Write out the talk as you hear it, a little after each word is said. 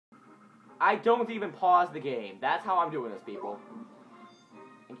I don't even pause the game. That's how I'm doing this, people.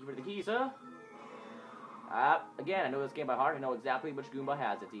 Thank you for the key, sir. Again, I know this game by heart. I know exactly which Goomba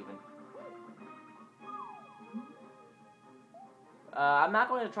has it, even. I'm not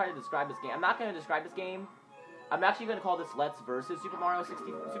going to try to describe this game. I'm not going to describe this game. I'm actually going to call this Let's versus Super Mario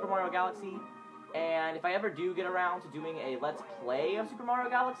Galaxy. And if I ever do get around to doing a Let's Play of Super Mario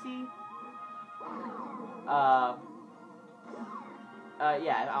Galaxy,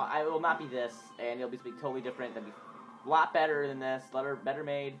 yeah, I will not be this, and it'll be something totally different. That'll be a lot better than this, better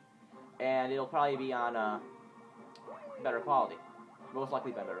made, and it'll probably be on better quality, most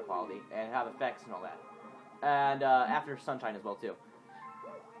likely better quality, and have effects and all that. And after Sunshine as well too.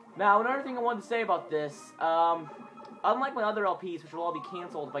 Now, another thing I wanted to say about this, unlike my other LPs, which will all be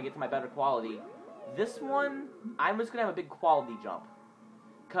canceled if I get to my better quality, this one, I'm just going to have a big quality jump.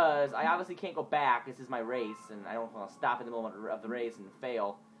 Because I obviously can't go back, this is my race, and I don't want to stop in the middle of the race and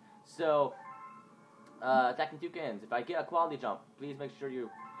fail. So, attacking toucans, if I get a quality jump, please make sure you,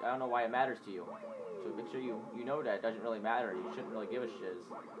 I don't know why it matters to you, so make sure you know that it doesn't really matter, you shouldn't really give a shiz.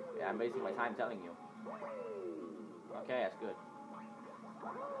 Yeah, I'm wasting my time telling you. Okay, that's good.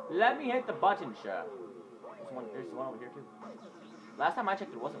 Let me hit the button, sure. There's one over here too. Last time I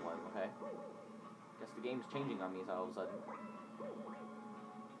checked there wasn't one, okay? Guess the game's changing on me all of a sudden.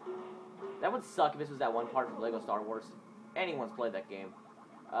 That would suck if this was that one part from Lego Star Wars. Anyone's played that game.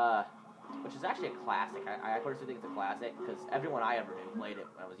 Which is actually a classic. I personally think it's a classic, because everyone I ever knew played it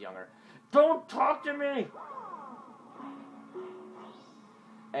when I was younger. Don't talk to me!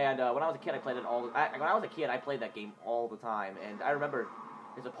 And when I was a kid, I played it all. When I was a kid, I played that game all the time. And I remember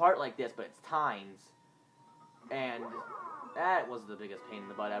there's a part like this, but it's times, and that was the biggest pain in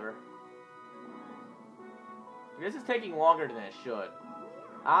the butt ever. This is taking longer than it should.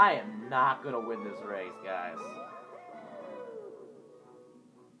 I am not gonna win this race, guys.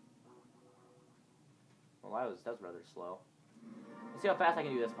 Well, that was rather slow. Let's see how fast I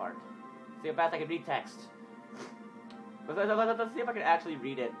can do this part. Let's see how fast I can read text. Let's see if I can actually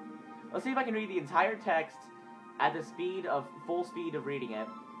read it. Let's see if I can read the entire text at the speed of, full speed of reading it.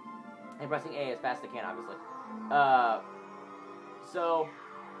 And pressing A as fast as I can, obviously. So,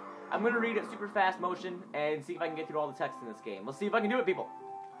 I'm going to read it super fast motion and see if I can get through all the text in this game. Let's see if I can do it, people.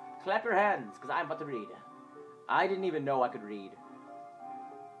 Clap your hands, because I'm about to read. I didn't even know I could read.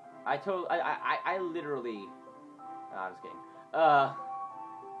 I literally... No, I'm just kidding.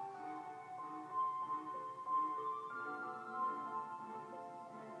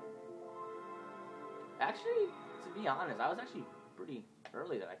 Actually, to be honest, I was actually pretty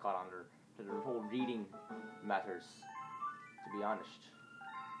early that I caught on to the whole reading matters, to be honest.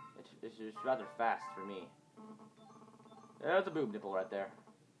 It's just rather fast for me. There's a boob nipple right there.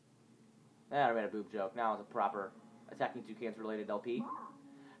 I made a boob joke. Now it's a proper Attacking Toucans related LP.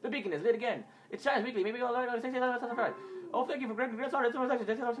 The beacon is lit again. It shines weekly. Maybe I'll Oh, thank you for great start. It's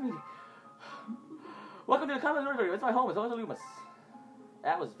welcome to the common laboratory. It's my home. It's always Loomis.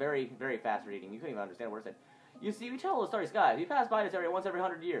 That was very, very fast reading. You couldn't even understand what it said. You see, we travel the starry skies. We pass by this area once every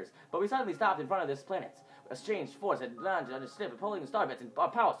 100 years, but we suddenly stopped in front of this planet. A strange force had landed on a ship, pulling the star bits and our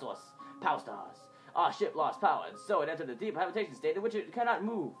power stars. Our ship lost power, and so it entered a deep habitation state in which it cannot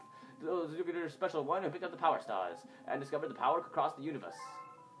move. The Jupiter Special One who picked up the power stars and discovered the power could cross the universe.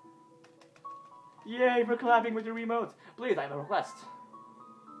 Yay for clapping with your remote! Please, I have a request.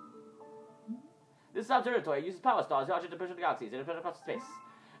 This observatory uses power stars to to push the galaxies and across space.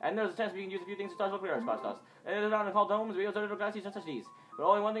 And there's a chance we can use a few things to start looking at power stars. And there's not called domes, we observe galaxies such as these. But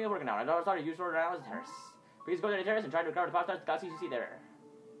only one thing is working now, and our star used for now is a terrace. Please go to the terrace and try to recover the power stars the galaxies you see there.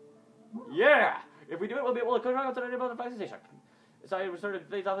 Yeah! If we do it, we'll be able to control the flight station. So I sort of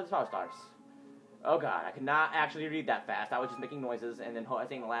lays off the power stars. Oh god, I could not actually read that fast. I was just making noises and then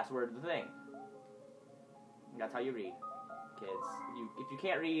saying the last word of the thing. That's how you read, kids. If you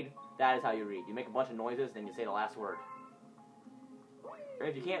can't read, that is how you read. You make a bunch of noises, then you say the last word. And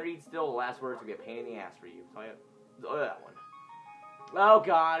if you can't read still, the last word's gonna be a pain in the ass for you. So that one. Oh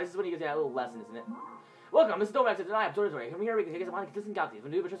god, this is when you get that little lesson, isn't it? Welcome, this is Domax to Deny Observatory. From here we can take us on consistent galaxies.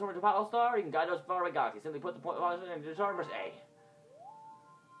 When you transform into a power star, you can guide those faraway galaxies. Simply put the point into the star and press A.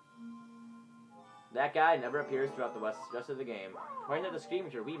 That guy never appears throughout the rest of the game. Point at the screen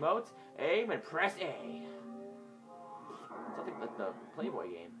with your Wiimote, aim, and press A. Something like the Playboy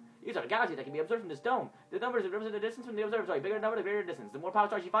game. These are galaxies that can be observed from this dome. The numbers represent the distance from the observatory. Bigger the number, the greater the distance. The more power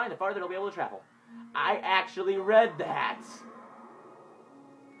stars you find, the farther they'll be able to travel. I actually read that.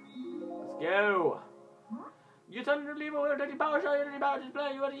 Let's go. You suddenly leave over 30 power stars, energy power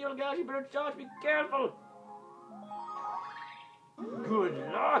display. You want a yellow galaxy bird charge. Be careful. Good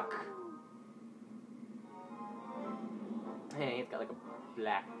luck. It's got like a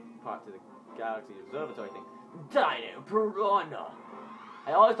black part to the Galaxy Observatory thing. Dino Piranha!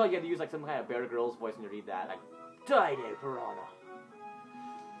 I always thought you had to use like some kind of Bear Grylls voice when you read that. Like, Dino Piranha.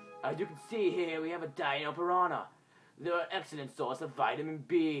 As you can see here, we have a Dino Piranha. They're an excellent source of vitamin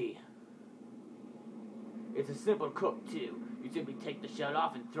B. It's a simple cook too. You simply take the shell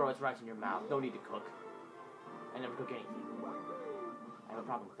off and throw it right in your mouth. No need to cook. I never cook anything. I have a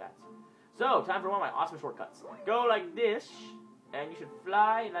problem with that. So, time for one of my awesome shortcuts. Go like this, and you should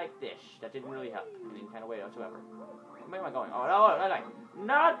fly like this. That didn't really help in any kind of way whatsoever. Where am I going? Oh, no,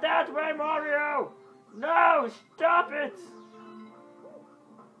 not that way, Mario! No, stop it!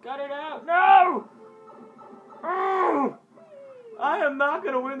 Cut it out. No! Oh! I am not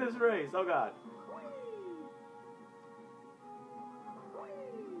going to win this race. Oh, God.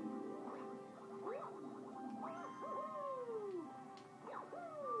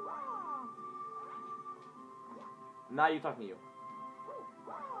 Now you talking to you.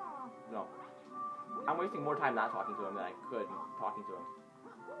 No. I'm wasting more time not talking to him than I could talking to him.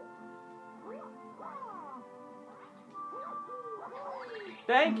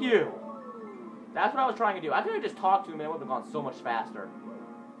 Thank you! That's what I was trying to do. I could have just talked to him and it would have gone so much faster.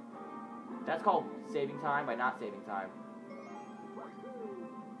 That's called saving time by not saving time.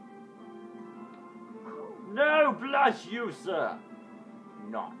 No, bless you, sir!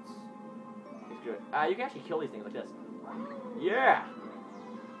 Not. It's good. You can actually kill these things like this. Yeah!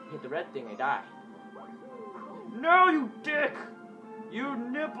 Hit the red thing, they die. No, you dick! You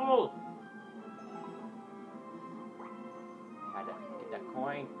nipple! Had to get that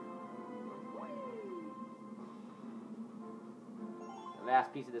coin. The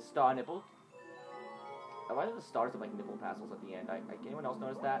last piece of this star nipple. Why do the stars have like nipple tassels at the end? Can anyone else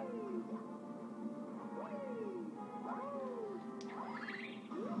notice that?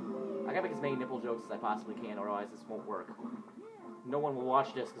 I gotta make as many nipple jokes as I possibly can, otherwise this won't work. No one will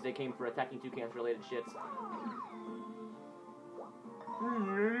watch this because they came for Attacking Toucans related shits.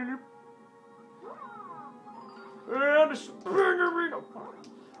 And a spinnerino.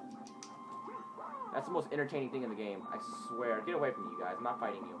 That's the most entertaining thing in the game, I swear. Get away from me, you guys. I'm not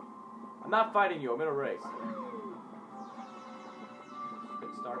fighting you. I'm not fighting you. I'm in a race.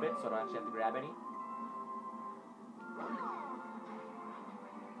 Quick star bit, so I don't actually have to grab any.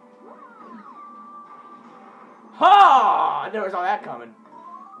 Ha! I never saw that coming.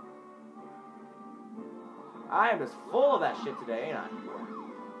 I am just full of that shit today, ain't I?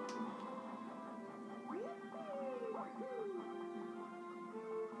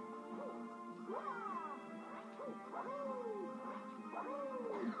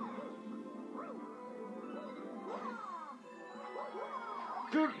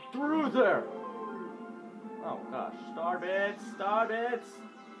 Get through there! Oh gosh, star bits, star bits!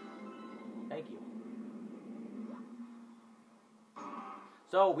 Thank you.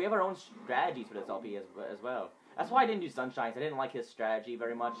 So, we have our own strategies for this LP as well. That's why I didn't do Sunshines. I didn't like his strategy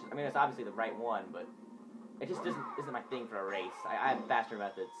very much. I mean, it's obviously the right one, but it just isn't my thing for a race. I have faster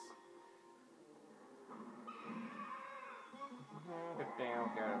methods.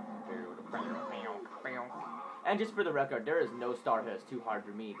 And just for the record, there is no star that is too hard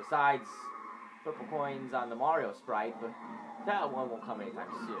for me, besides purple coins on the Mario sprite, but that one won't come anytime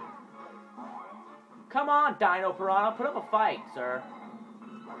soon. Come on, Dino Piranha, put up a fight, sir.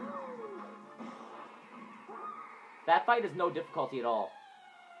 That fight is no difficulty at all.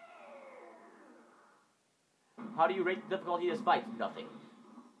 How do you rate the difficulty of this fight? Nothing.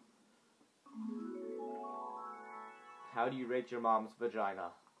 How do you rate your mom's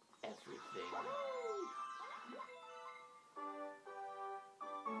vagina? Everything.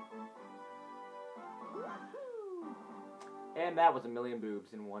 And that was 1,000,000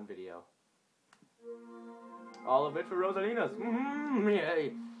 boobs in one video. All of it for Rosalina's.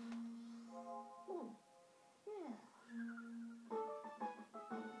 Yay.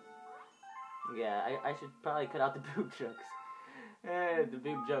 Yeah, I should probably cut out the boob jokes. The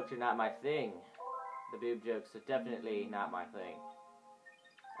boob jokes are not my thing. The boob jokes are definitely not my thing.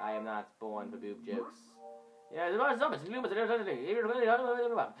 I am not born for boob jokes. Yeah,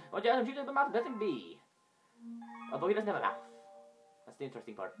 although he doesn't have a mouth. That's the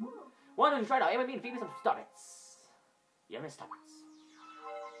interesting part. Why don't you try it out? Feed me some starlets. Yummy starlets.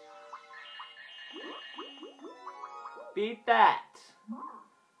 Beat that!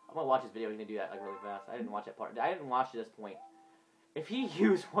 I'm gonna watch this video. He's gonna do that like really fast. I didn't watch that part. I didn't watch to this point. If he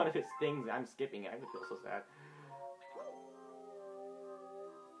used one of his things, I'm skipping it. I would feel so sad.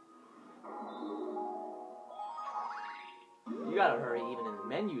 You gotta hurry even in the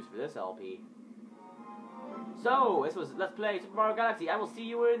menus for this LP. So, this was Let's Play Super Mario Galaxy. I will see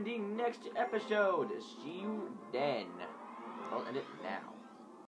you in the next episode. See you then. I'll end it now.